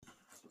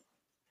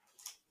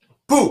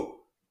Boo!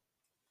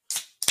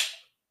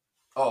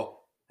 Oh,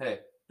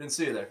 hey, didn't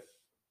see you there.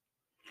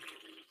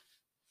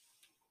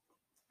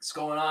 What's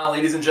going on,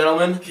 ladies and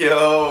gentlemen?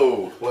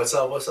 Yo, What's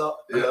up? What's up?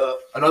 yeah.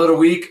 Another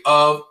week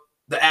of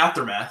the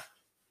aftermath.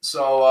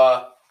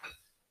 So,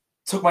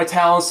 took my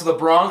talents to the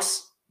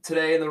Bronx.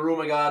 Today in the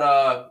room I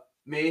got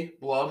me,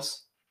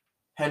 Blubs,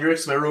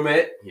 Hendrix, my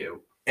roommate,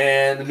 Yo.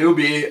 and the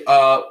newbie,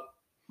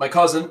 my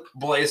cousin,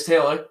 Blaze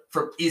Taylor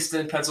from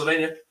Easton,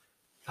 Pennsylvania.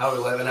 How we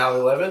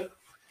living?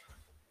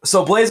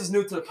 So Blaze is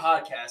new to the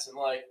podcast, and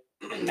like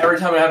every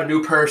time I have a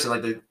new person,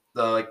 like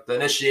the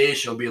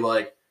initiation will be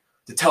like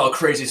to tell a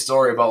crazy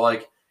story about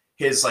like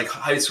his like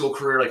high school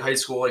career, like high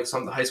school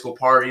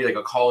party, like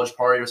a college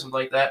party or something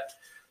like that.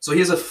 So he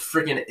has a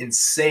freaking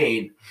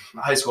insane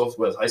high school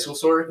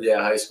story.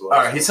 Yeah, high school.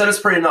 All right, he said it's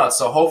pretty nuts.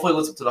 So hopefully,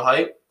 let's up to the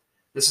hype.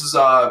 This is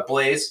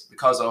Blaze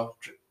because of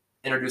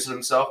introducing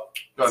himself.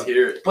 Go Let's ahead.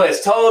 hear it.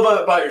 Blaze, tell a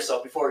little about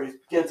yourself before you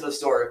get into the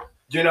story.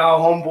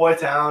 Homeboy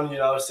town,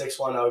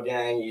 610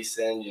 gang,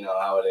 Easton, you know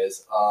how it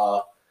is.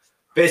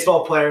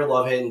 Baseball player,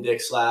 love hitting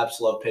dick slaps,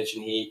 love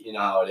pitching heat, you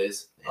know how it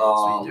is.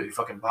 So you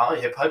fucking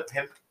volley,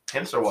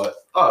 pimps or what?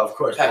 Oh, of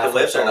course. Packing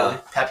lips or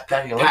not?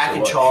 Packing lips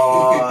Packing or what?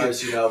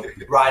 chaws,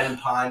 riding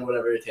pine,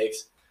 whatever it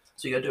takes.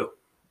 So you gotta do.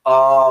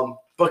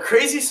 But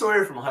crazy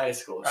story from high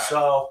school. Right.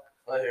 So,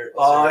 Let's hear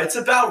it. it's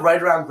about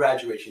right around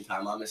graduation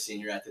time. I'm a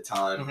senior at the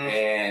time, Mhm.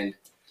 and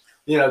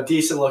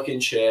decent looking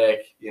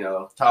chick.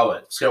 How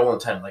it? Scale 1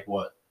 to 10, like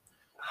what?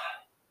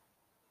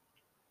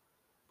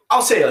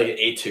 I'll say like an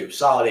 8.2,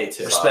 solid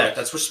 8.2. Respect.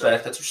 That's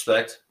respect. That's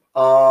respect.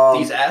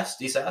 These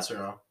ass or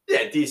no?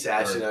 Yeah, decent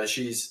ass. Or-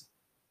 She's.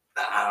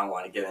 I don't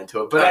want to get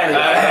into it, but Alright,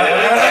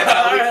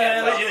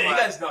 anyway. you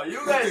guys know. You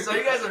guys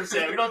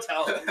understand. We don't tell.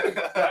 All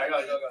right,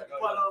 go.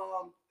 But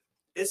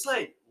it's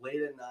like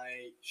late at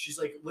night. She's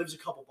like lives a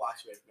couple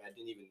blocks away from me. I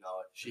didn't even know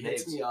it. She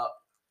hits me up,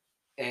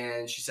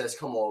 and she says,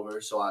 "Come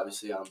over." So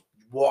obviously,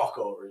 walk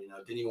over.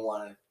 Didn't even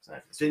want to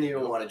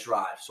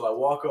drive. So I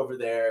walk over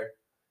there.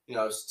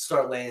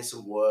 Start laying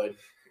some wood,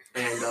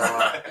 and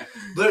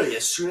literally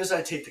as soon as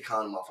I take the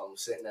condom off, I'm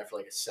sitting there for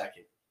like a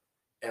second,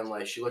 and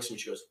like she looks at me,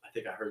 she goes, "I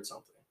think I heard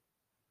something."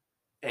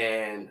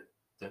 And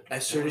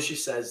as soon as she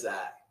says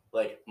that,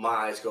 like my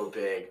eyes go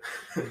big,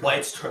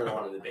 lights turn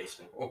on in the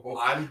basement.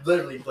 I'm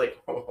literally like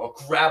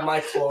grab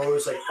my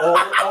clothes, like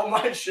all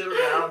my shit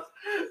around,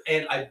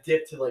 and I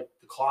dip to like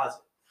the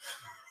closet.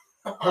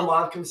 Her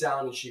mom comes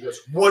down and she goes,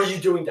 "What are you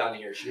doing down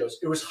here?" She goes,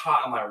 "It was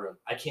hot in my room.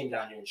 I came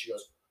down here." And she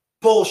goes,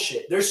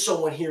 "Bullshit. There's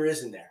someone here,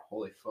 isn't there?"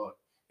 Holy fuck.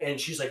 And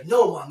she's like,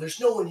 "No, Mom, there's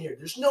no one here.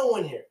 There's no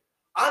one here."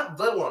 I'm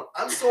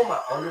still in my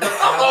underwear.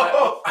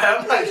 I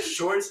have my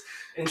shorts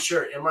and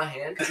shirt in my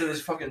hand. Because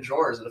there's fucking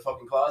drawers in the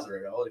fucking closet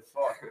right now. Holy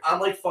fuck.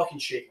 I'm like fucking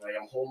shaking. Like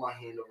I'm holding my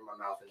hand over my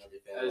mouth and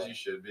everything. As Like, you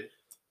should be.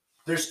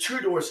 there's 2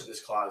 doors to this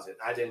closet.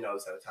 I didn't know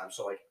this at the time.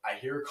 So like I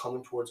hear her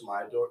coming towards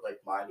my door,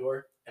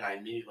 and I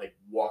immediately like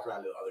walk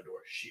around to the other door.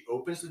 She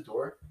opens the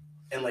door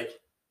and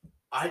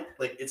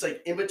it's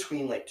like in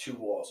between like 2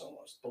 walls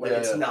almost. But like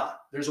it's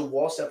not. There's a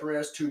wall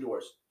separating us, 2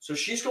 doors. So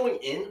she's going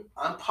in,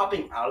 I'm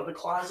popping out of the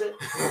closet,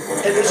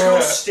 and this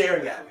girl's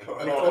staring at me.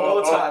 Like the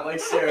whole time, like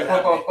staring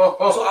at me.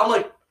 So I'm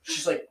like,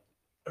 she's like,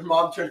 her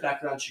mom turns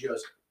back around, she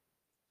goes,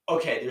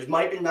 "Okay, there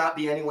might not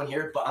be anyone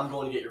here, but I'm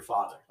going to get your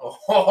father."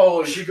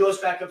 Oh, She goes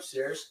back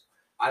upstairs.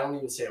 I don't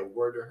even say a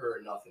word to her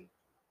or nothing.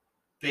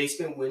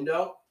 Basement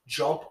window,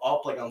 jump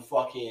up like I'm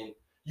fucking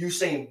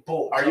Usain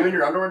Bolt. Are you in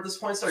your underwear at this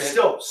point? Sorry.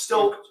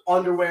 Still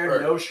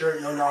underwear, no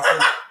shirt, no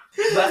nothing.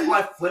 Left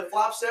my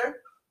flip-flops there.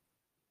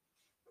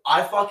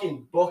 I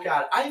fucking book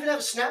out. I even have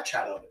a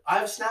Snapchat of it. I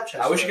have a Snapchat.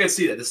 I wish you could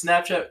see that. The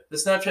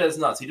Snapchat is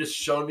nuts. He just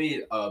showed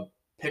me a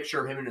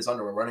picture of him in his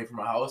underwear running from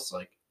my house.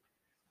 Like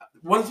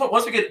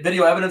once we get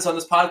video evidence on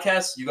this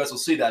podcast, you guys will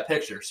see that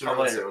picture sooner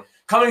or later.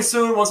 Coming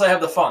soon once I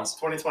have the funds.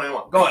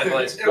 2021. Go ahead,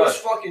 Blaze. It was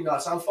fucking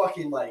nuts. I'm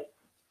fucking like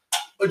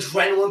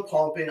adrenaline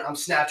pumping. I'm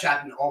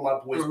Snapchatting all my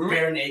boys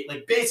bare naked,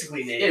 like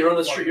basically naked. Yeah, you're on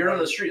the street. You're on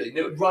the street like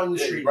nude. Running the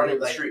street. Running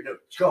the like, street nude.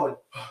 Going.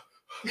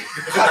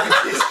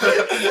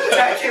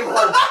 That came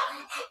on.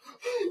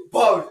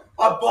 I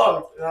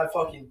bugged, and I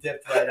fucking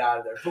dipped right out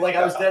of there. But like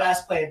I was dead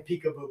ass playing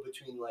peekaboo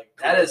between like.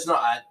 That is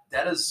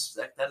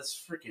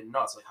freaking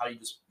nuts. Like how you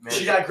just.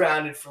 She got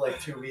grounded for like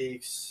 2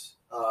 weeks.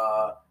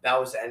 That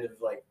was the end of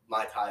like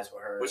my ties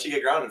with her. What'd she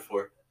get grounded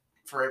for?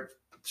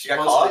 She got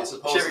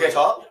Supposedly- caught? She ever get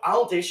caught? I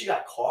don't think she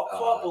got caught,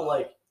 but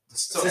like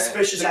So-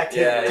 suspicious Yeah,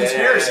 activity.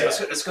 Conspiracy.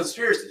 yeah. It's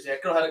conspiracy. Yeah,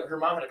 her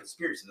mom had a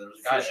conspiracy. There was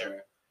a guy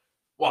there.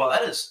 Wow,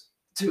 that is,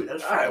 dude. That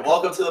is All right, freaking-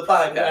 welcome to the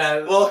podcast. Yeah.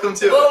 Welcome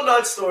to A little it.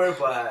 nut story,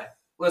 but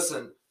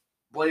Listen,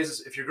 Blaze,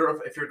 if your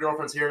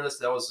girlfriend's hearing this,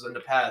 that was in the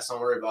past. Don't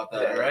worry about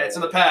that. Yeah, all right, yeah. it's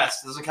in the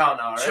past. It doesn't count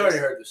now. All right. she already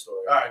heard the story.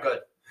 All right, good.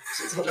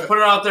 So just put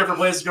it out there for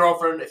Blaze's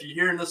girlfriend. If you're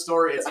hearing this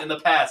story, it's in the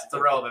past. It's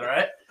irrelevant. All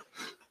right.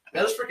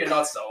 That is freaking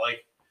nuts, though.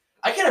 Like,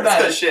 I can't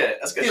That's imagine. good shit.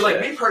 That's good Dude, shit. like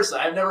me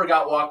personally, I've never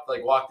got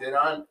walked in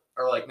on,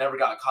 or like never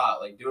got caught.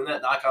 Like doing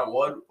that, knock on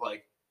wood.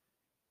 Like,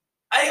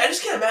 I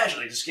just can't imagine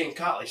like just getting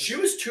caught. Like She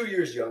was 2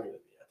 years younger than me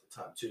at the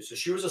time too. So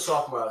she was a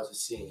sophomore. I was a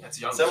senior. That's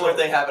young. Similar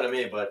thing happened to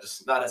me, but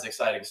just not as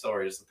exciting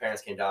story. Just the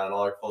parents came down and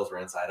all our clothes were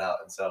inside out,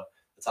 and so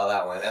that's how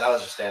that went. And I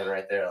was just standing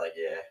right there, like,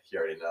 yeah, you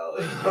already know.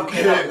 Like,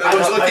 Okay.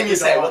 what can you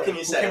say? What can you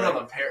Who say? came Like,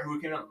 on the pair? Who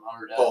came on the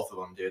mom or dad? both of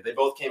them, dude. They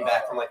both came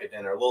back from like a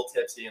dinner, a little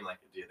tipsy, and like,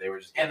 dude, they were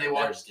just And they were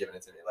walked- just giving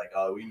it to me, like,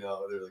 oh, we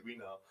know. They were like, we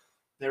know.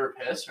 They were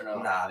pissed or no?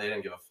 Nah, they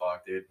didn't give a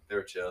fuck, dude. They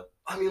were chill.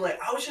 I mean, like,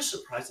 I was just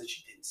surprised that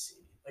she didn't see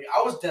me. Like,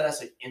 I was dead ass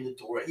like in the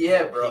door.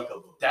 Yeah, bro.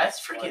 Peekaboo. That's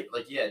freaking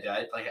yeah, dude.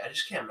 I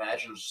just can't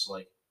imagine just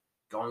like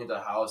going into the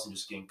house and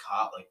just getting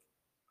caught. Like,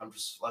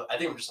 I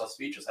think I'm just less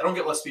speechless. I don't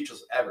get less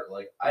speechless ever.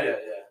 Like, I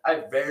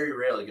very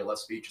rarely get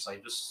less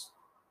speechless.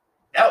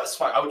 That was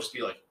fine. I would just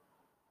be like,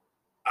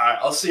 all right,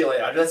 I'll see you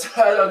later. I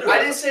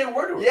didn't say a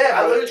word to her. Yeah,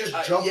 I bro. literally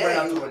just jumped right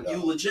out the window.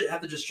 You legit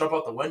have to just jump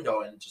out the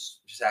window and just.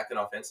 Acting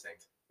off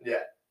instinct. Yeah.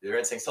 Your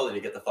instinct told you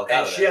to get the fuck out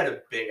And of she there. had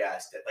a big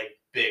ass,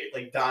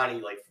 like Donnie,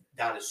 like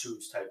down his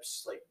suits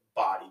types, like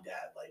body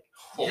dad, like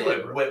he Yeah,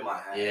 would bro. whip my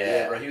ass.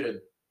 Yeah. Bro, he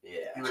would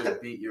Yeah.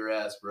 have beat your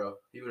ass, bro.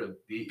 He would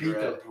have beat beat your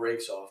the ass.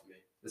 brakes off me.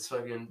 This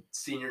fucking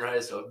senior in high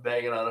school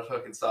banging on a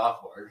fucking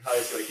sophomore in high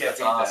school. You can't That's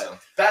beat awesome.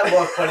 Bad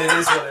luck, but it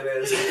is what it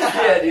is.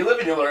 that. Yeah, you live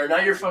and you learn. Now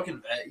you're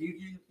fucking vet.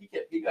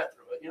 You got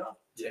through it, you know?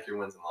 Take your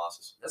wins and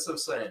losses. That's what I'm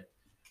saying.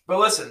 But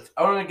listen,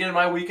 I want to get in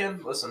my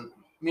weekend. Listen,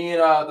 me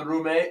and the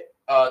roommate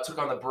took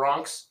on the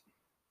Bronx,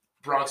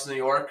 New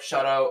York.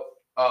 Shout out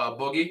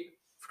Boogie.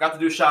 Forgot to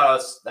do shout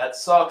outs. That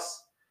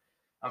sucks.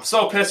 I'm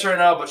so pissed right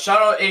now, but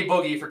shout out A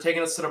Boogie for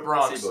taking us to the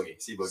Bronx. C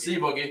Boogie. C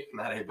Boogie.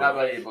 Not A Boogie. Not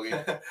about A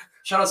Boogie.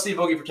 Shout out C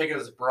Boogie for taking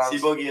us to the Bronx.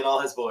 C Boogie and all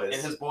his boys.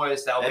 And his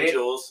boys, the And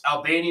Jules.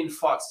 Albanian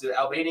fucks, dude.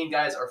 Albanian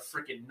guys are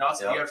freaking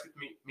nuts. If Yep. you ever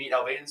meet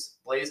Albanians,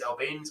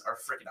 Albanians are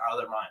freaking out of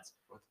their minds.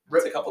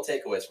 What's a couple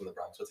takeaways from the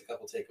Bronx? What's a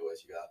couple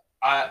takeaways you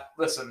got?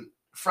 Listen,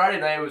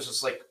 Friday night was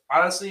just like,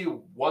 honestly,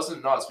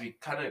 wasn't nuts. We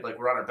kind of like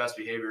were on our best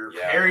behavior.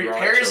 Yeah, we were on our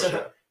Perry's, chill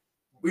shit.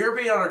 we were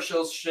being on our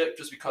chill shit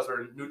just because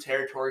we're in new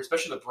territory,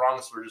 especially the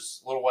Bronx. We're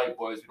just little white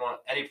boys. We don't have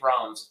any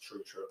problems.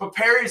 True. But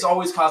Perry's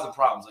always causing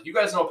problems. Like, you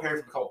guys know Perry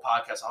from a couple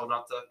podcasts. How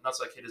nuts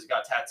that kid has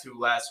got tattooed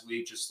last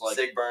week. Just like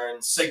Sig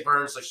Burns. Sig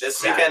Burns. Like, This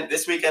sad.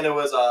 weekend it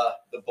was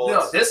the Bulls.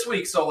 No, this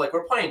week, so like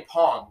we're playing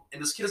Pong, and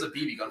this kid has a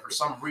BB gun for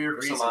some weird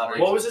For some reason. odd like,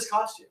 reason. What was his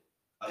costume?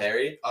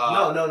 Perry.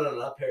 No,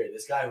 not Perry.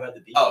 This guy who had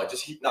the beat. Oh,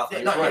 just nothing.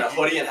 He was wearing a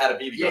hoodie and had a BB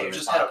gun Yeah, in he his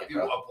just had pocket, a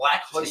bro.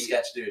 black Just a hoodie.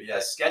 sketch dude. Yeah.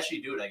 A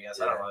sketchy dude, I guess.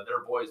 I don't Yeah. know.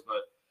 They're boys, but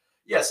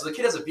yeah. So the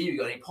kid has a BB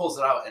gun. He pulls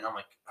it out, and I'm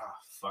like, oh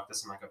fuck, this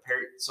is like a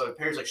Perry. So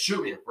Perry's like,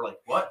 shoot me. We're like,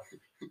 what,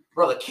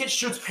 bro? The kid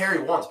shoots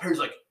Perry once. Perry's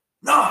like,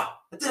 nah,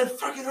 it didn't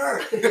fucking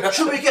hurt.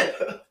 Shoot me again.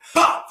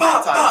 Pop,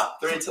 pop, pop.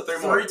 Three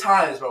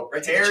times, bro.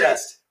 Right to Perry, the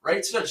chest.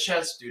 Right to the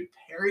chest, dude.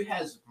 Perry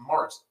has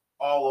marks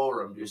all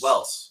over him, dude.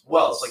 Wells.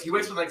 Like, he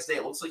wakes up the next day.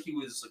 It looks like he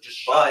was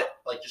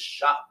like just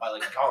shot by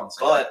like guns.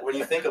 But when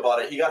you think about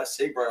it, he got a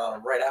sig burn on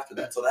him right after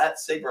that. So that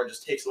sig burn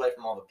just takes away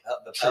from all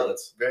the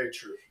pellets. Very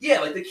true.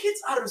 Yeah, like the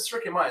kid's out of his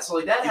freaking mind. So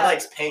like that He happened.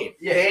 likes pain.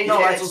 Yeah, Pain no,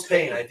 cancels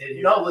pain. I did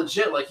hear no, that.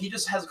 legit. Like, he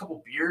just has a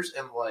couple beers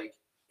and like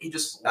he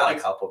just Not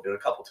likes. a couple, dude. A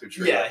couple, two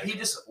trees. Yeah, he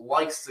just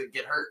likes to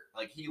get hurt.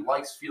 Like, he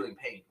likes feeling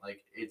pain.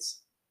 Like, it's,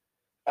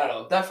 I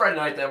don't know. That Friday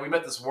night, then we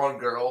met this one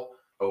girl,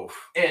 Oh,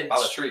 and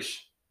Baba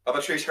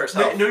Trish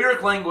herself. New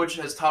York language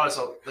has taught us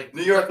like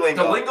New York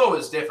lingo. The lingo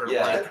is different.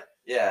 Yeah.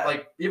 Yeah.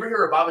 Like you ever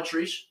hear of Baba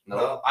Trish?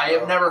 No. I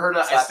have never heard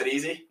of. Slap it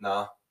easy?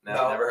 No.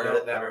 No, never heard no,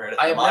 it. Never heard it.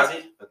 I The have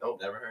Mozzie? Nope,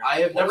 never heard it. I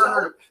have What was never that?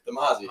 heard of. The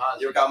Mozzie. Mozzie.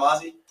 You ever got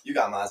Mozzie? You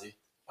got Mozzie.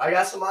 I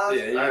got some odds.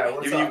 Yeah, you, All right,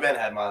 what's you've up? been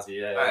had Mozzie.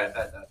 Yeah. All yeah. right,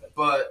 bet.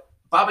 But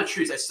Baba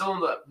Trees, I still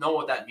don't know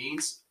what that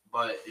means.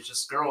 But it's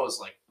just girl is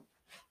like,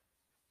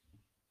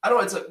 I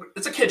don't know.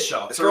 It's a kid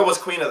show. This girl was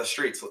queen of the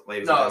streets,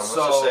 ladies and No, gentlemen. Let's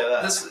just say so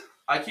that. this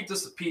I keep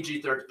this to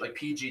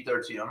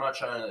PG-13. I'm not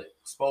trying to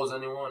expose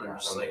anyone or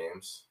just No like.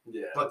 names.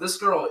 Yeah. But this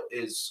girl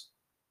is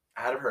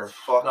Out of her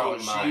fucking no,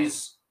 mind.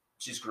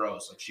 she's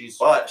gross. Like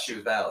But she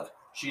was valid.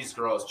 she's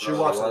gross. She Bro.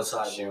 walks on the was,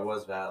 sidewalk. She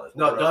was valid.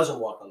 No, Bro. doesn't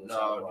walk on the No,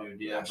 sidewalk.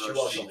 dude. Yeah, she bro.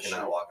 walks She on the cannot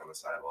street. walk on the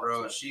sidewalk.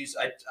 Bro, she's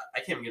I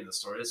can't even get into the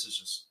story. This is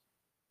just.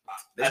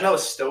 There's no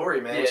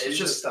story, man. Yeah, She's it's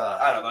just uh,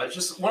 I don't know. It's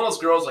just one of those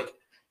girls. Like,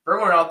 for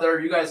everyone out there,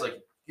 you guys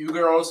like you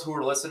girls who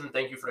are listening.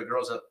 Thank you for the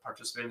girls that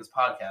participate in this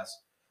podcast.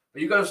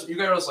 But you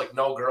guys like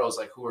know girls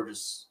like who are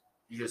just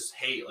you just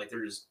hate, like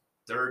they're just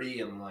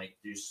dirty and like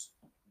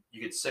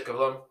you get sick of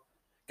them.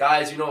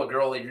 Guys, you know a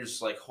girl that you're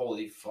just like,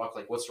 holy fuck,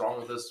 like what's wrong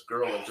with this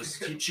girl? Like,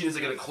 just she needs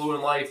to get a clue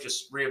in life.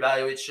 Just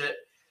reevaluate shit.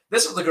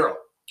 This is the girl.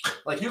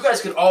 Like, you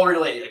guys can all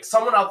relate. Like,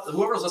 someone out,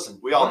 whoever's listening,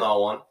 we all know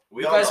one.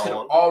 We you all guys know can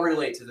one. all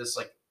relate to this.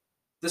 Like,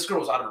 this girl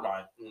was out of her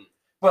mind. Mm.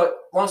 But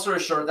long story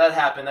short, that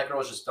happened. That girl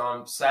was just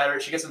dumb.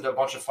 Saturday, she gets into a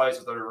bunch of fights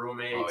with her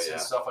roommates Oh, yeah.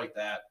 and stuff like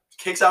that.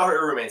 Kicks out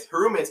her roommates.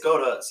 Her roommates go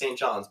to St.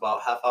 John's,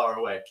 about half hour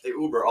away. They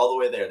Uber all the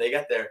way there. They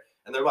get there,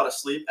 and they're about to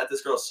sleep at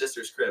this girl's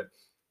sister's crib.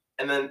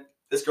 And then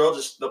this girl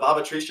the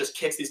Baba Trish just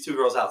kicks these two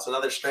girls out. So now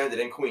they're stranded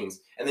in Queens,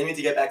 and they need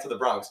to get back to the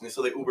Bronx. And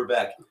so they Uber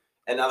back.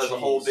 And now there's a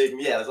whole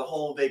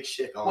big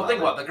shit going on. Well, think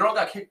there. about it. The girl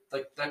got kicked.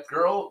 Like, that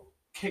girl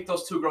kicked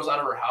those two girls out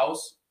of her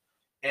house.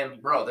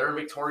 And, bro, they're in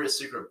Victoria's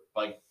Secret.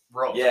 Like,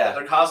 bro. Yeah.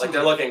 They're constantly.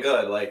 Like, they're looking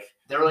good. Like,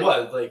 They were like,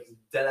 what, like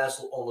dead ass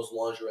almost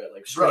lingerie,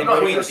 like bro, screen no,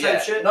 breakers yeah.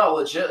 type shit. no,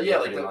 legit, yeah,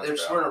 like pretty much, they're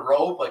just bro. wearing a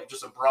robe, like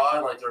just a bra,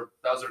 and like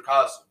that was their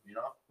costume, you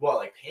know? What,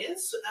 like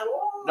pants at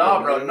all?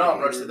 No,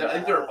 bro. So I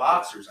think they were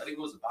boxers. I think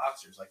it was the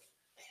boxers. Like,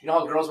 you know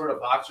how girls wear the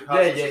boxer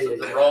costumes,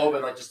 the robe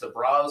and like just the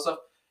bra and stuff.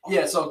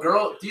 Yeah. So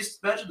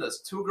imagine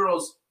this: 2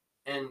 girls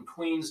in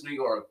Queens, New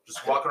York,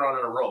 just walking around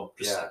in a robe,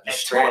 just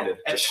stranded.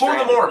 at Just 2 in the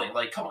stranded. morning.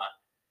 Like, come on.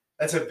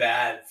 That's a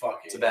bad fucking.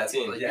 It's a bad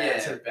scene. Yeah,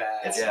 it's a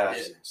bad. Yeah.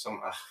 Yeah.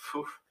 Some.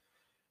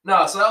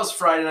 No, so that was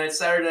Friday night.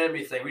 Saturday night,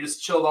 everything. We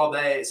just chilled all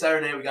day.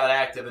 Saturday night, we got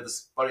active at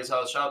this buddy's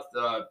house. Shout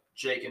out to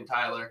Jake and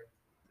Tyler.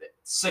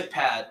 Sick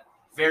pad.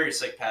 Very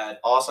sick pad.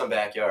 Awesome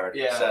backyard.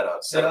 Yeah. Setup. That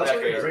looked Setup. like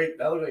a great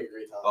time.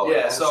 Oh, yeah,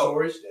 All the so-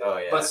 stories, Oh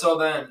yeah. But so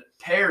then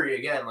Perry,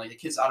 again, like the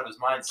kid's out of his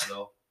mind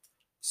still.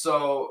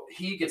 So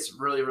he gets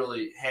really,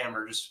 really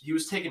hammered. He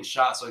was taking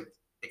shots, like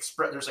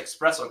there's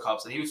espresso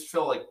cups, and he was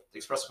fill like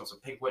espresso cups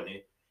with Pink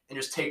Whitney and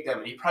just take them.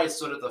 And he probably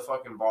stood at the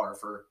fucking bar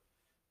for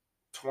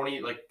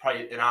 20, like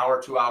probably an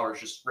hour, 2 hours,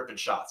 just ripping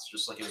shots,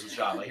 just like it was his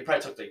job. Like he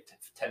probably took like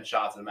 10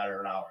 shots in a matter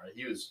of an hour.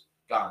 He was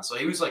gone. So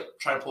he was like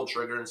trying to pull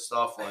trigger and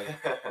stuff. Like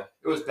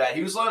it was bad.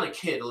 He was letting a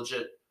kid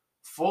legit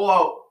full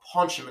out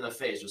punch him in the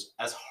face, just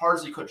as hard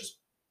as he could, just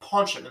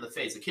punch him in the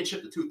face. The kid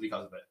chipped the tooth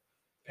because of it.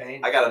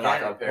 Pain. I got a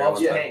knock on Perry. Loves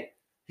one time. pain.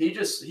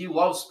 He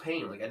loves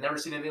pain. Like I've never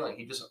seen anything like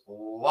he just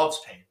loves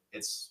pain.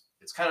 It's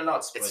kind of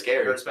nuts. It's but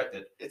scary. I respect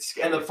it. It's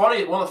scary. And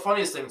one of the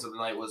funniest things of the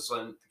night was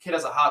when the kid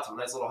has a hot tub, a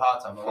nice little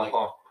hot tub. I'm like,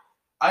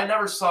 I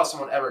never saw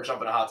someone ever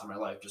jump in a hot tub in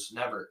my life. Just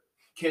never.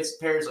 Kids,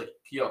 Perry's like,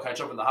 yo, can I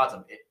jump in the hot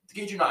tub? To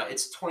kid you not,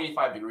 it's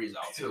 25 degrees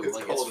out too. It's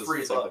like cold it's as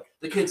freezing. fuck.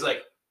 The kid's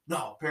like,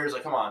 no. Perry's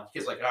like, come on. The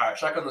kid's like, all right,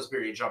 shotgun this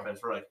beer. You jump in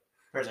for like.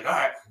 Perry's like, all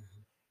right.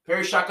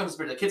 Perry shotguns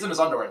the beer. The kid's in his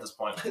underwear at this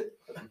point.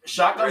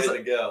 Shotguns Ready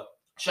to go.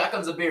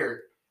 shotguns a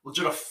beer.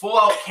 Legit a full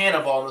out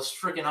cannonball in this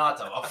freaking hot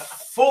tub. A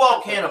full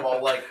out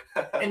cannonball, like,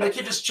 and the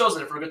kid just chills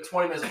in it for a good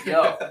 20 minutes. Like,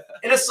 yo,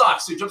 in his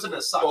socks, so he jumps into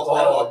his socks.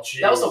 Oh,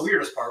 that was the jeez.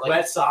 weirdest part. Like,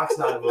 Wet socks,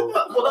 not a move.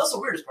 well, that was the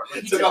weirdest part.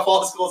 Like, He took off all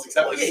the schools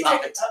except for yeah, his you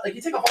take, socks. like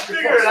you take off all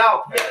your Figure clothes. it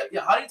out.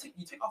 Yeah. How do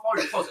you take off all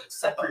your clothes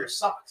except for your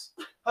socks?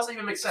 How does that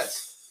even make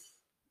sense?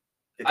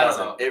 It I don't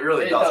doesn't. know. It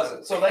really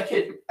doesn't. So that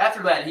kid,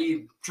 after that,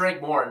 he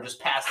drank more and just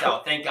passed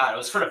out. Thank God, it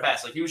was for the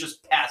best. Like he was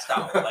just passed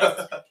out.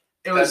 Like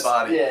it was.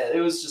 body. Yeah, it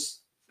was just.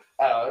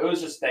 I don't know. It was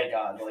just thank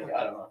God. Like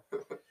I don't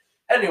know.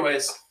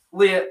 Anyways,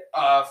 Leah,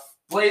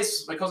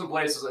 Blaze, my cousin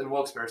Blaze is in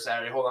Wilkes-Barre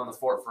Saturday. Hold on the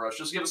fort for us.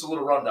 Just give us a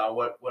little rundown.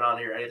 What went on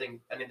here?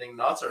 Anything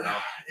nuts or no?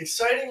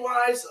 Exciting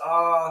wise,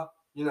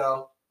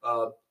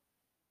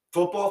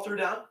 football threw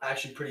down.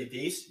 Actually, pretty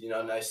decent.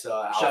 Nice. Shout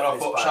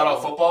outfits by out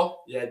all.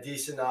 football. Yeah,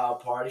 decent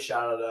party.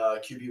 Shout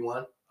out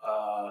QB1.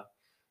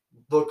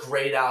 Looked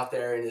great out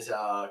there in his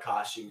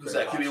costume. Who's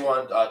Great that? costume.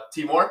 QB1.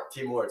 Timor.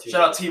 Timor.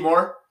 Shout out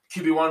Timor.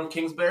 QB1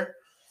 Kingsbear.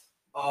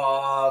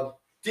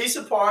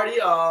 Decent party.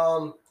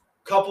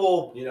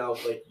 Couple,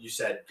 like you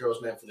said,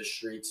 girls meant for the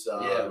streets.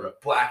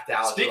 Blacked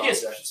out.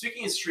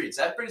 Speaking of streets,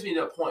 that brings me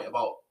to a point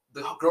about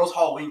the girls'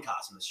 Halloween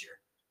costume this year.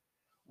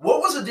 What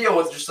was the deal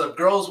with just the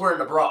girls wearing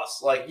the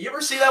bras? Like, you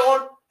ever see that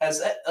one? Has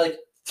that like?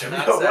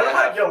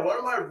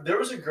 There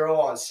was a girl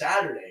on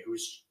Saturday who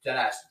was dead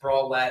ass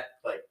bralette,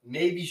 like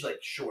maybe like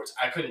shorts.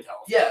 I couldn't tell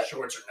if Yeah.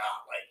 shorts or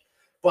not. Like,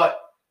 but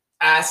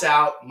ass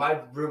out.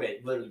 My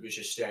roommate literally was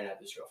just staring at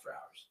this girl for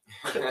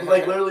hours.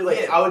 Like literally,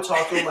 like Yeah. I would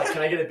talk to him, like,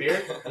 "Can I get a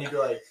beer?" And he'd be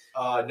like,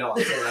 "No,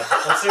 I'm staring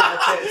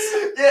at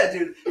tits." Yeah,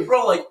 dude,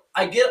 bro. Like,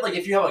 I get it, like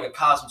if you have like a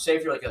costume, say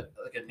if you're like a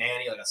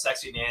nanny, like a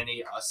sexy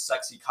nanny, a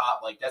sexy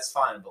cop, like that's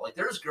fine. But like,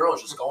 there's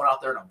girls just going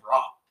out there in a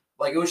bra.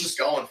 Like it was just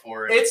going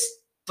for it. It's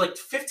like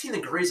 15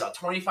 degrees out,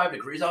 25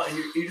 degrees out, and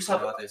you just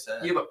have what they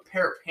said. you have a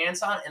pair of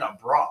pants on and a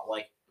bra.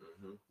 Like,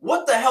 Mhm.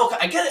 what the hell?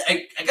 I get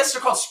it. I guess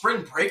they're called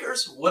spring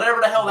breakers,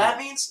 whatever the hell that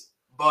means.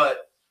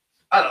 But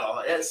I don't know.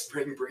 It's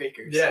Spring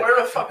breakers. Yeah.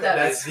 whatever the fuck that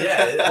That's means.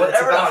 that's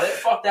Whatever about the it.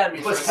 fuck that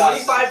means. But for a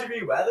costume.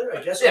 25-degree weather,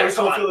 I guess Yeah, those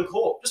come don't on. feel the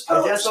cold. Just put I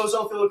on- guess those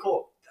don't feel the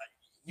cold.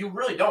 You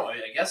really don't.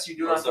 I guess you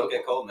do not Girls don't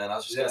get cold, man. I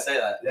was just Yeah. gonna say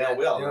that. Yeah,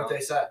 we all you know know. what they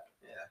said.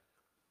 Yeah.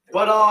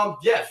 But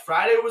yeah,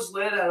 Friday was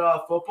lit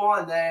at football,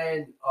 and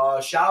then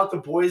shout out the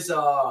boys in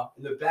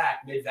the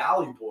back, Mid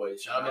Valley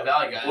boys. Shout out to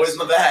Valley guys. Boys in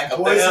the back. Up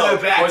Boys the hill. in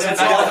the back. Boys in That's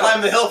the You back. all. gotta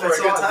climb the hill for a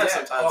That's good all, time yeah.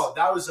 sometimes. Oh,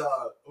 that was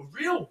a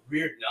real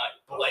weird night,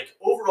 but like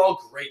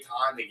overall great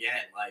time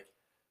again. Like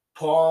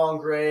pong,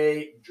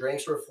 great,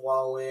 drinks were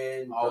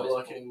flowing, Always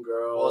good-looking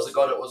girls.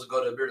 What was it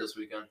go to beer this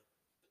weekend?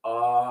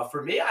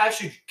 For me, I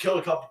actually killed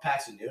a couple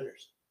packs of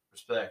Nooners.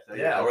 Respect.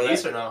 Yeah, Like were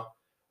these they- or no?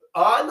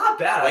 Not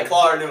bad. White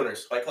Claw or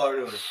Nooners? White Claw or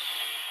Nooners?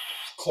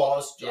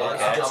 Claws, Yeah,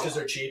 just okay. because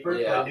they're cheaper.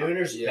 Yeah. But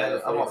Nooners, Yeah,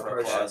 better I'm all for for the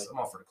the person. claws. I'm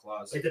all for the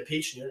claws. Like the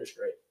peach Nooners,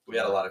 great. We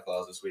had a lot of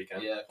claws this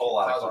weekend. Yeah, Whole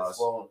lot of claws are claws.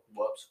 flowing.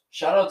 Whoops.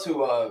 Shout out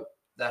to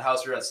that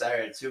house we were at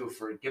Saturday too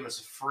for giving us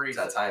a free It's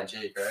that Ty and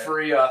Jake, right?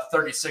 free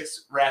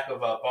 36 rack of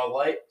Bud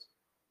Light.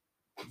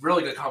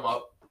 Really good come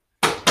up.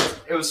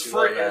 It was We free.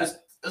 love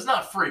that. It's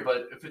not free,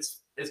 but if it's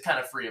kind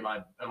of free in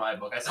my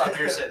book. I saw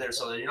beer sitting there,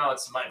 so you know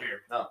it's my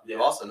beer. No,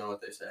 You also know what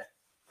they say.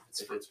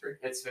 it's If free. it's free.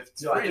 It's free.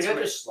 No, I It's think I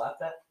free. just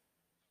slapped that.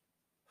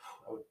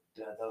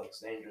 That looks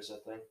dangerous. I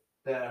think.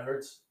 Yeah, it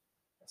hurts.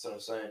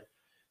 That's what I'm saying.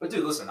 But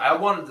dude, listen,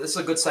 this is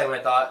a good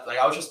segment. I thought, like,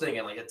 I was just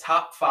thinking, like, the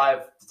top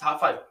five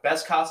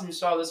best costumes you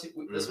saw this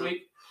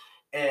week,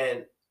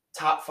 and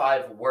top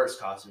 5 worst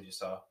costumes you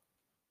saw.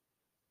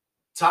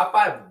 Top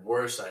 5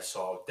 worst I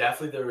saw.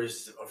 Definitely, there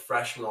was a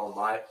freshman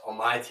on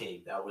my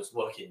team that was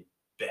looking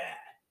bad.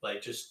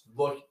 Like,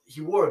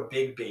 he wore a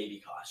big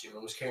baby costume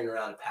and was carrying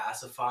around a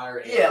pacifier.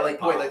 And Yeah, like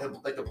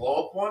the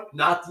blow up one.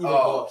 Not even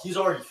blow up. He's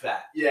already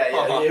fat.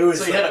 Yeah. It was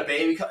so you had a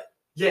baby.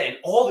 Yeah, and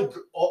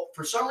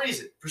for some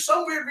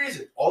weird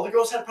reason, all the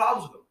girls had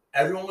problems with him.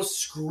 Everyone was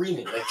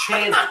screaming, like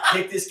chanting,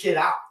 "Kick this kid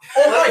out!"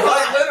 Oh my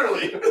god,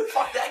 literally!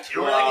 Fuck that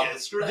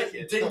kid. Screw that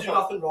kid. Didn't do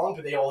nothing wrong,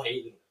 but they all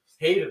hated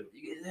him.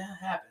 That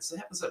happens. It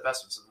happens at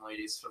best with some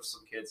ladies, for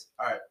some kids.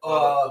 All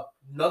right.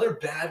 Another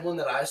bad one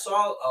that I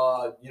saw.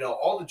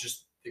 All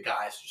the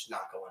guys just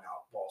not going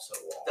out balls to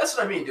the wall. That's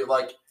what I mean, dude.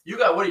 Like, you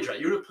got, what are you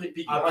trying? You're a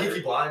Peaky Blinder.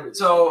 Peaky Blinder.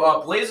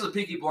 So Blaze was a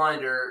Peaky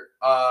Blinder.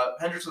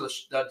 Hendrix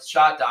was a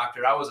shot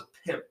doctor. I was a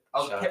pimp. I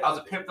was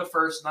a pimp the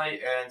first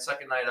night, and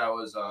second night I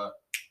was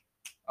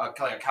kind of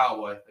like a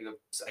cowboy.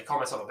 I call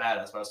myself a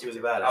badass, but He was a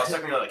badass. I was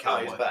technically like a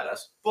cowboy. He was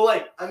badass.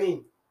 But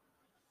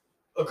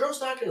a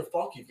girl's not gonna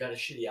fuck you if you got a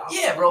shitty outfit.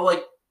 Yeah, bro.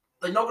 Like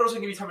no girl's gonna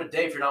give you time of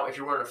day if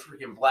you're wearing a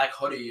freaking black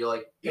hoodie. You're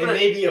like, and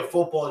maybe a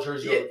football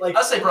jersey. Yeah, like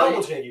I say, bro. no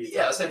one's gonna give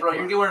you I say, bro,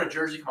 you're wearing a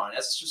jersey. Come on,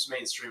 that's just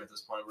mainstream at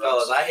this point, bro.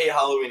 Fellas, I hate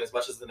Halloween as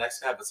much as the next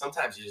guy, but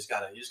sometimes you just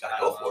gotta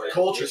go for it.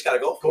 Culture. You just gotta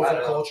go for Go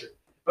it. for culture.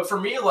 But for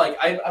me, like,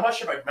 I'm not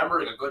sure if I remember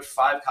like a good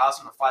 5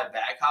 costume or 5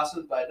 bad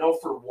costumes, but I know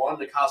for one,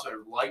 the costume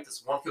I liked,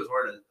 this one kid was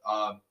wearing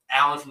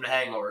Alan from The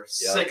Hangover.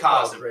 Yeah. Sick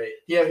costume. Oh, great.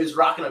 Yeah, he was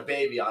rocking a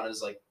baby on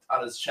his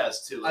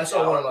chest too. I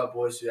saw one of my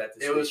boys do that.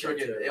 It was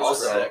freaking. It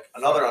was Also, sick.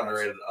 another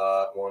underrated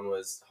one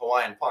was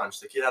Hawaiian Punch.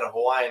 The kid had a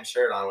Hawaiian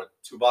shirt on with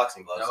 2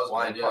 boxing gloves. That was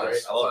Hawaiian good, Punch.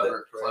 yeah, I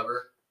loved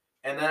clever.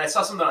 And then I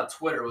saw something on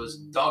Twitter. It was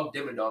Doug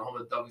Dimmadome, home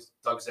of Doug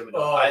Dimmadome.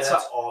 Oh, that's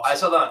awesome. I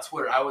saw that on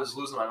Twitter. I was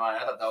losing my mind.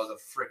 I thought that was a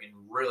freaking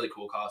really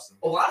cool costume.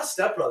 A lot of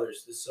Step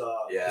Brothers.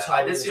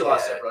 I did see a lot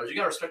of Step Brothers. You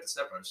gotta respect the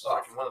Step Brothers. It's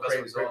like one of the best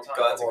movies of all time.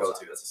 That's a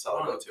go-to. That's a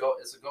solid go-to.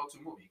 It's a go-to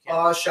movie. You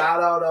can't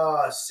Shout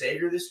out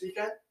Sager this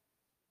weekend.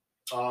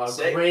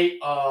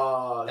 Great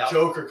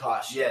Joker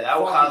costume. Yeah, that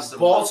costume.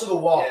 Ball to the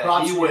wall.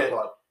 Yeah, he went.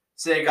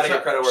 Gotta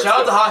give credit where shout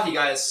out it's to hockey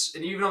guys,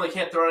 and even though they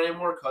can't throw it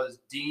anymore because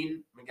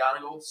Dean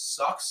McGonigal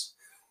sucks.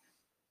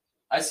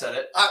 I said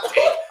it.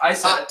 I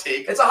said Hot it.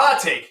 take. It's a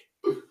hot take.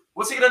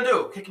 What's he gonna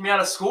do? Kick me out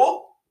of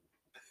school?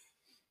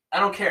 I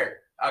don't care.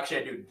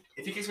 Actually, I do.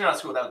 If he kicks me out of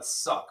school, that would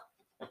suck.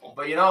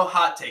 But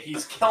hot take.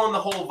 He's killing the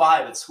whole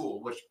vibe at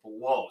school, which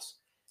blows.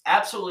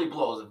 Absolutely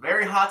blows. A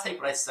very hot take,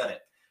 but I said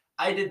it.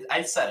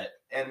 I said it,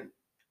 and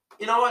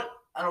you know what?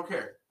 I don't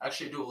care.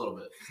 Actually, I do a little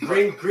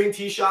bit. Green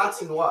tee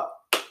shots and what?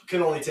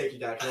 Can only take you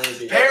down.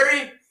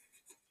 Perry,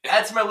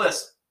 add to my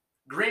list.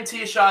 Green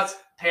tee shots,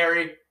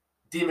 Perry,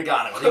 D.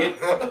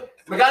 McGonigal.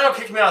 McGonigal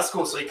kicked me out of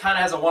school, so he kind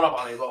of has a one-up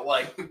on me.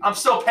 But I'm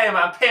still paying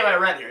my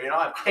rent here.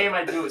 I'm paying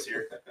my dues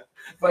here.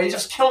 But he's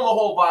just killing the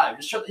whole vibe.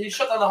 He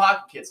shut down the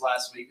hockey kids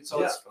last week,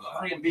 so it's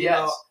freaking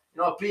BS.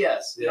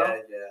 BS. Yeah.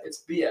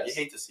 It's BS. You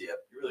hate to see it.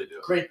 You really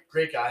do.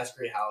 Great guys,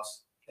 great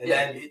house. And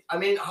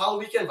then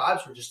Halloween weekend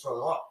vibes were just thrown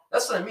off.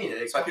 That's what I mean.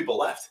 That's why people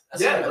left. I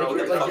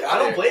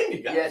don't blame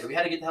you guys. Yeah, we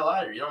had to get the hell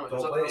out of here.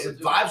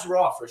 Vibes were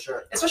off for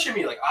sure. Especially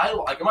me. I'm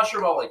not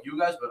sure about you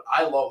guys, but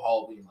I love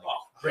Halloween.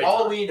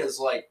 Halloween is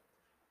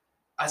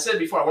I said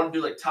before, I want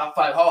to do top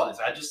 5 holidays.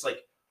 I just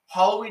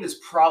Halloween is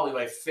probably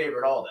my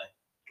favorite holiday.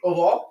 Of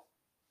all?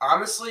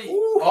 Honestly,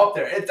 up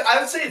there. I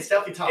would say it's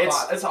definitely top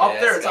 5. It's up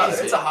there.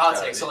 It's a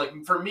hot take. So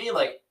for me, I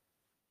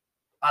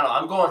don't know.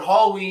 I'm going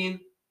Halloween,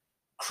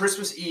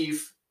 Christmas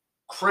Eve,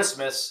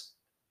 Christmas,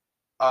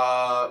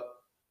 4th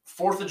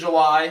of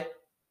July,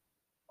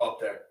 up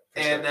there,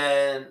 and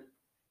then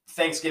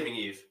Thanksgiving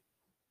Eve.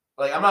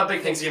 I'm not a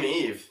big Thanksgiving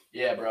Eve.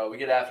 Yeah, bro, we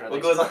get after it.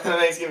 What goes on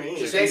Thanksgiving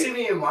Eve?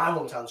 Thanksgiving in my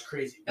hometown is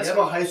crazy. We have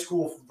a high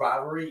school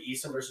rivalry,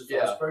 Easton versus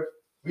Phillipsburg.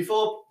 We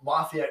fill up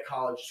Lafayette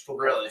College's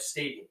football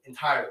stadium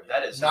entirely.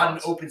 That is not an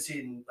open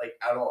seating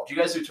at all. Do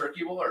you guys do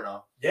Turkey Bowl or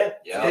no? Yeah.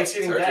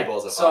 Thanksgiving Turkey Bowl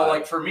is a vibe.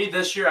 So for me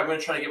this year, I'm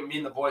gonna try to get me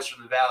and the boys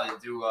from the Valley to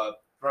do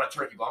run a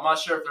Turkey Bowl. I'm not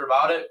sure if they're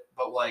about it,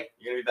 but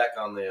you're gonna be back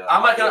on the.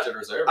 I'm not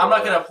reserve.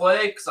 Gonna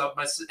play because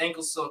my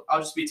ankle's still. I'll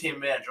just be team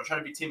manager. I'll try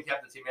to be team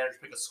captain, team manager,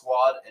 pick a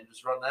squad, and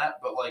just run that.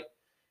 But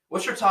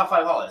what's your top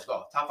 5 holidays?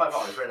 Go top 5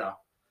 holidays right now.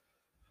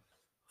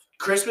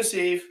 Christmas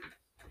Eve.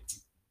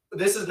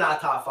 This is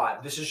not top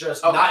 5. This is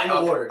just not in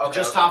order.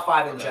 Just top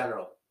 5 in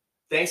general.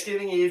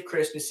 Thanksgiving Eve,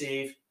 Christmas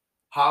Eve,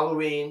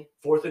 Halloween,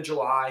 4th of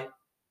July,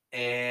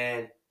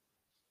 and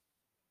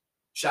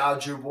shout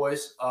out Jew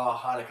boys.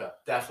 Hanukkah,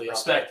 definitely.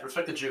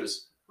 Respect the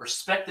Jews.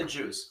 Respect the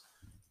Jews.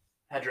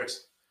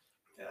 Hendrix.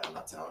 Yeah, I'm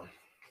not telling.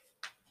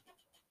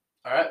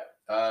 All right.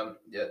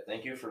 Yeah.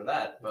 Thank you for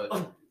that. But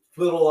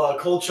little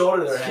cold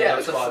shoulder there.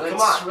 Yeah. Come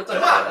on.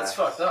 That's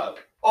fucked up.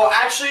 Oh,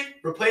 actually,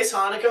 replace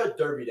Hanukkah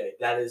Derby Day.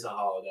 That is a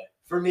holiday.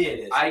 For me, it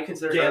is. I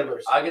consider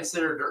Gamblers.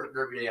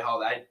 Derby Day a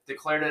holiday. I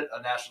declared it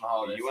a national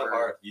holiday. You went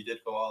hard. You did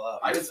go all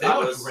out. I It just- That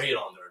was- was great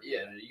on Derby.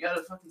 Yeah, you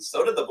gotta fucking.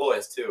 So did the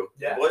boys too.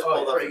 Yeah. The boys Oh,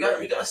 pulled bro, up.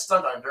 you got to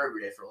stunt on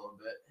Derby Day for a little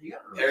bit. You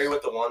got Harry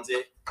with the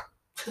onesie.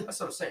 That's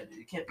what I'm saying, dude.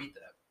 You can't beat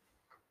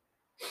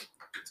that.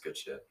 It's good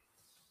shit.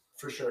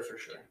 For sure.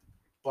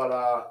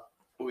 But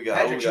Who we got?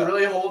 Who we Patrick, you got?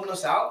 really holding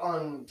us out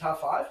on top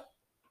 5?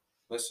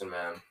 Listen,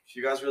 man. If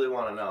you guys really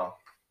want to know,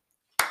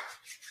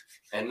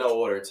 and no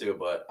order too,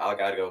 but I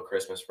gotta go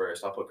Christmas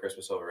first. I'll put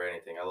Christmas over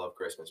anything. I love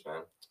Christmas,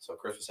 man. So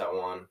Christmas at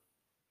 1.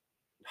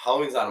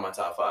 Halloween's not in my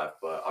top 5,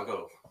 but I'll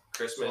go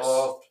Christmas.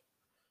 Oh,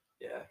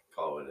 Yeah,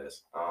 call it what it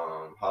is.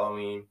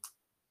 Halloween.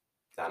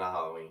 Not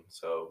Halloween.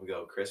 So we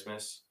go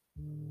Christmas,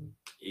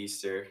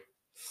 Easter,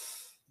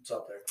 What's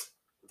up there?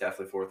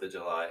 definitely 4th of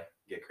July.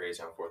 Get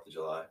crazy on 4th of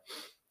July.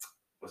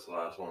 What's the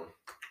last one?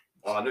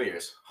 New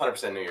Year's.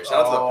 100% New Year's.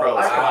 Shout out to the pros.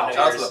 I forgot New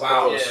Shout out to Year's. the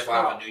Wow. pros. Yeah, I forgot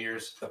about New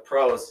Year's. The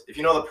pros. If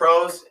you know the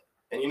pros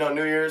and you know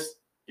New Year's,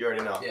 you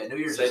already know. Yeah, New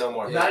Year's. Say no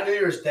more. Yeah. Not New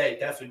Year's Day,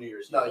 definitely New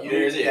Year's. No, Eve. New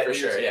Year's Eve, for New Year's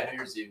sure, Eve, yeah. New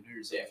Year's Eve. New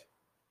Year's Eve.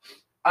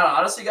 I don't know.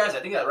 Honestly, guys, I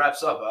think that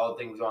wraps up all the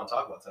things we want to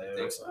talk about today. I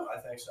think so. I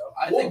think so.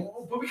 I think-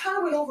 but we kind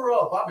of went over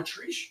Baba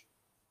Trish.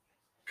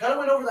 Kind of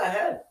went over that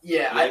head.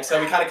 Yeah, I think so.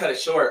 We kind of cut it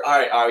short. All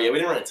right. Yeah, we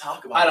didn't really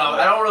talk about I it. know. but-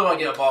 I don't really want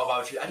to get involved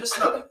about it. I just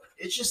know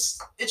it's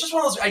just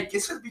one of those. I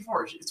said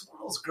before. It's one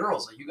of those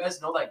girls. Like you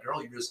guys know that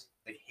girl you just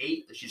like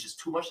hate that she's just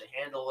too much to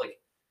handle. Like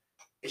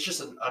it's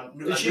just a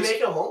Did she make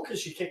it home because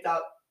she kicked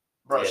out?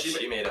 bro? Yeah,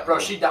 she made it. bro.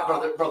 home. She died,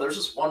 bro. There's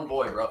just one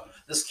boy, bro.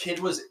 This kid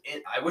was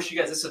in. I wish you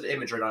guys this is an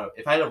image right now.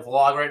 If I had a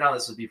vlog right now,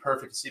 this would be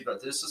perfect to see.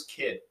 But this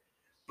kid,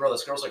 bro.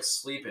 This girl's like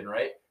sleeping,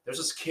 right? There's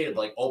this kid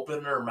like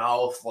opening her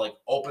mouth, like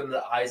opening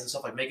the eyes and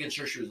stuff, like making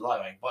sure she was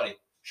alive. Like, buddy,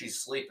 she's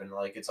sleeping.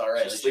 Like it's all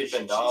right. She's Like,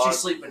 sleeping, dog. She's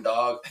sleeping,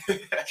 dog.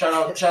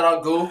 Shout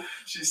out, Goo.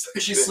 She's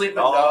She's sleeping,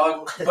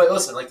 dog. But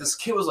listen, like this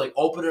kid was like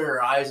opening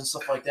her eyes and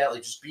stuff like that,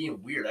 like just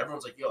being weird.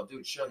 Everyone's like, "Yo,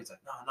 dude, chill." He's like,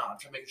 "No, I'm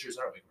trying to make sure she's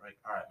all right." Like,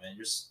 all right, man,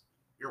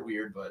 you're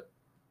weird, but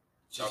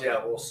She's a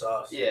little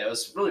sus. yeah, it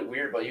was really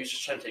weird. But he was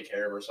just trying to take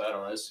care of her, so I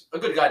don't know. He's a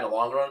good guy in the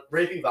long run.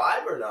 Rapey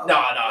vibe or no?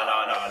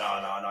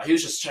 No. He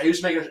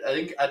was making.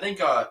 I think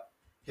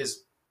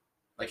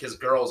his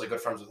girl was like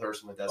good friends with her, or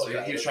something like that. So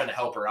Okay. he was trying to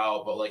help her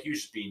out, but like he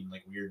was just being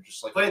like weird,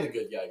 just like Playing the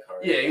good guy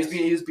card. yeah, he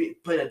was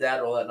playing a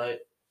dad role that night.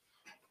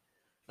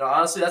 No,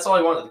 honestly, that's all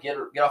I wanted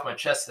to get off my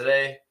chest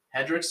today.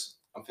 Hendrix,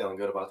 I'm feeling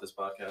good about this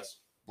podcast.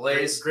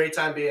 Blaze, Great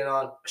time being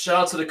on.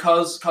 shout out to the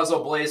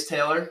Cuzzo Blaze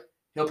Taylor.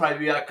 He'll probably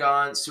be back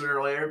on sooner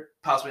or later,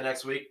 possibly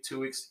next week, 2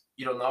 weeks.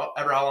 You don't know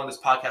ever how long this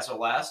podcast will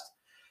last.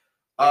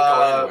 We ain't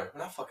going anywhere. We're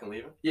not fucking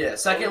leaving. Yeah.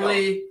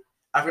 Secondly,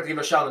 I forgot to give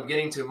a shout out in the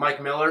beginning to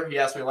Mike Miller. He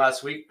asked me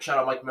last week. Shout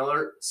out Mike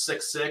Miller,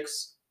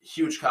 6'6",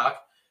 huge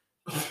cock,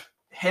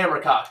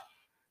 hammer cock.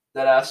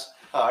 That ass.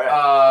 All right.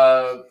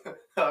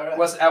 All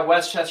right. At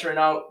Westchester right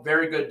now,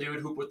 very good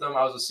dude. Hoop with them.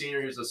 I was a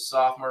senior. He was a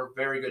sophomore.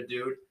 Very good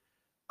dude.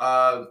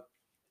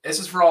 This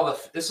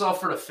is all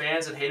for the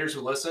fans and haters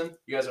who listen.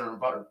 You guys are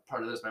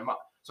part of this.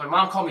 My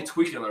mom called me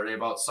tweaking the other day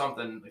about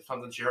something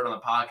she heard on the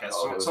podcast.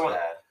 Oh, it was someone,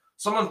 bad.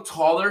 someone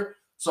told her.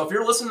 So if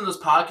you're listening to this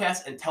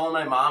podcast and telling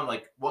my mom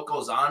like what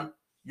goes on,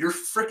 you're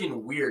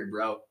freaking weird,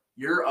 bro.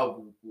 You're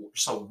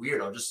just a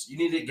weirdo. You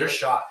need to You're get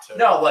shot too.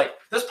 no, like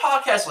this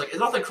podcast, like it's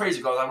nothing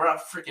crazy going on. We're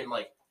not freaking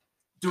like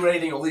doing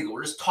anything illegal.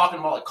 We're just talking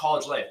about like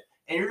college life.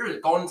 And you're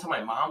just going into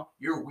my mom.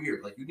 You're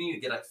weird. Like you need to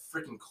get a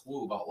freaking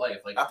clue about life.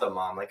 Like Not the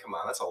mom. Like, come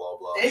on, that's a low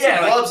blow. Nancy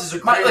Yeah, like, Gloves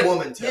is a my- great like,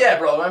 woman too. yeah,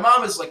 bro. My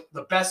mom is like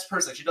the best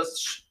person. She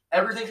does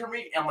everything for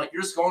me. And like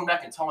you're just going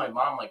back and telling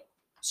my mom like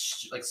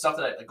stuff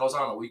that goes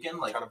on the weekend.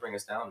 Like Trying to bring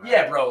us down, man.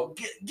 yeah, bro.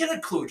 Get a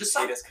clue. Just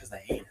Hate stop. us because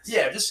they hate us.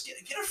 Yeah, just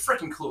get a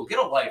freaking clue. Get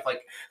a life.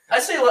 Like I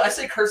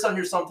say curse on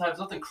here sometimes.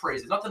 Nothing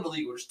crazy. Nothing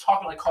illegal. We're just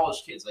talking like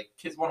college kids. Like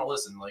kids want to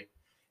listen. Like,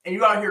 and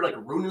you out here like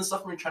ruining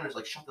stuff for me, trying to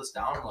like shut this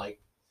down. Like,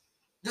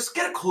 just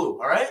get a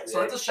clue. All right. So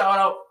Yeah. let's just shout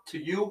out to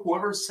you,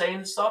 whoever's saying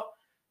this stuff.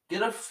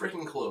 Get a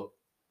freaking clue.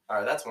 All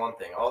right, that's one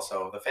thing.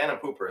 Also, the Phantom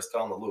Pooper is still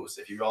on the loose.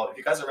 If you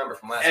guys remember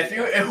from last If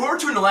weekend, whoever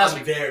tuned in last I'm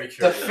week, very the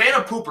curious.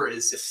 Phantom Pooper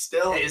is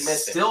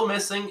still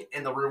missing,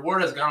 and the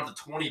reward has gone up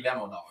to $20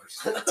 Venmo dollars.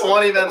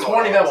 20 Venmo.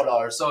 $20 Venmo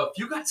dollars. So if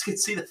you guys can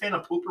see the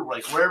Phantom Pooper,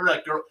 like wherever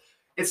that girl,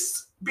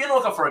 it's be on the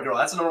lookout for a girl.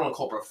 That's a normal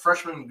culprit, a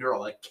freshman girl,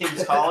 like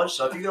King's College.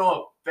 So if you know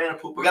a Phantom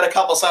Pooper, We got a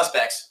couple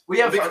suspects. We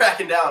have We'll be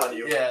cracking down on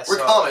you. Yeah, We're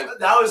so- coming.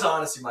 That was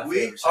honestly my We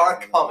favorite. are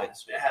segment. coming.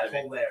 It had to be.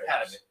 Hilarious.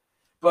 Had to be.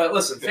 But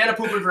listen, Phantom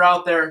Poopers are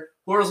out there.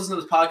 Whoever's listening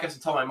to this podcast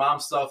and tell my mom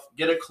stuff,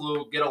 get a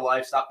clue, get a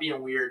life, stop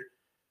being weird,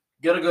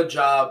 get a good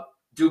job,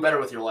 do better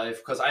with your life.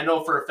 Because I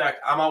know for a fact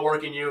I'm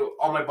outworking you,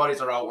 all my buddies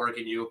are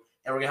outworking you,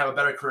 and we're gonna have a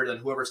better career than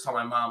whoever's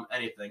telling my mom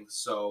anything.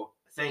 So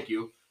thank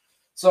you.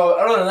 So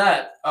other than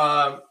that,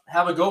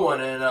 have a good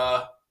one and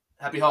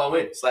happy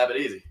Halloween. Slap it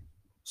easy.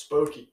 Spooky.